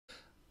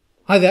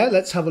Hi there,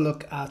 let's have a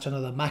look at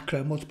another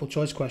macro multiple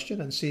choice question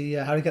and see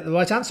how to get the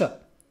right answer.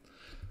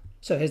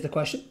 So here's the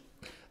question.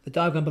 The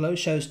diagram below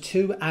shows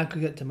two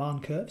aggregate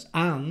demand curves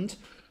and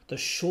the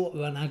short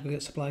run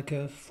aggregate supply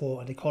curve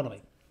for an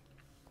economy.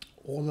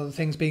 All other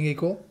things being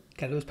equal,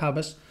 ceteris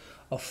paribus,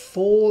 a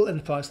fall in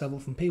the price level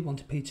from P1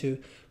 to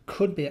P2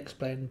 could be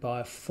explained by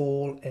a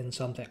fall in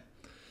something.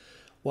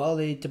 Well,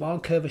 the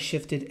demand curve has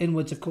shifted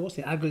inwards, of course.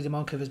 The aggregate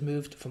demand curve has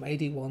moved from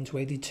AD1 to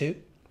AD2.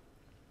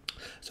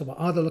 So we're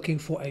either looking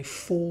for a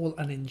fall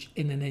in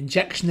an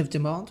injection of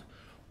demand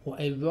or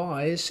a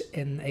rise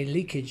in a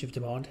leakage of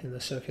demand in the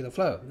circular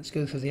flow. Let's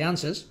go through the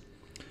answers.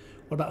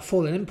 What about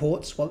fall in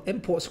imports? Well,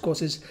 imports, of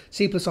course, is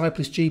C plus I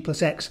plus G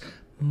plus X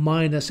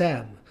minus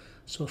M.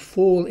 So a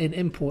fall in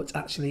imports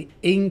actually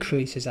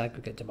increases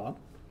aggregate demand.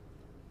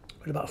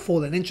 What about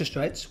fall in interest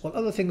rates? Well,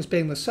 other things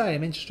being the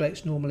same, interest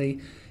rates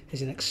normally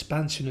is an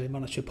expansionary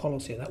monetary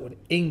policy, and that would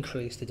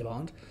increase the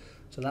demand.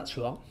 So that's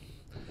wrong.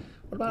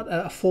 What about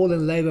a fall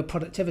in labour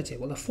productivity?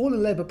 Well, a fall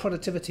in labour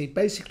productivity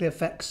basically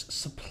affects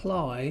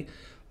supply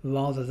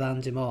rather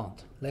than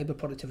demand. Labour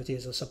productivity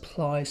is a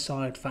supply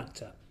side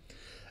factor,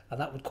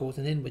 and that would cause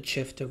an inward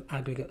shift of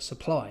aggregate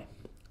supply.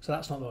 So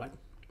that's not right.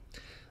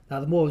 Now,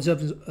 the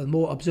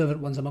more observant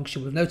ones amongst you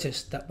will have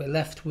noticed that we're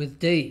left with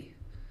D.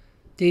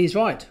 D is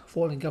right.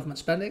 Fall in government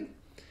spending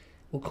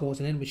will cause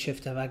an inward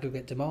shift of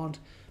aggregate demand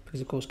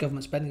because, of course,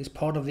 government spending is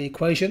part of the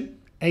equation.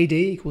 AD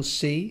equals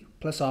C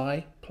plus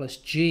I plus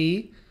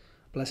G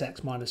plus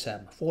X minus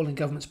M. Fall in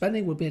government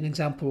spending would be an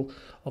example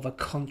of a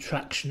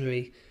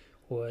contractionary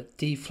or a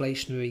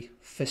deflationary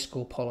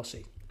fiscal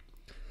policy.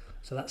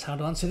 So that's how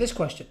to answer this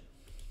question.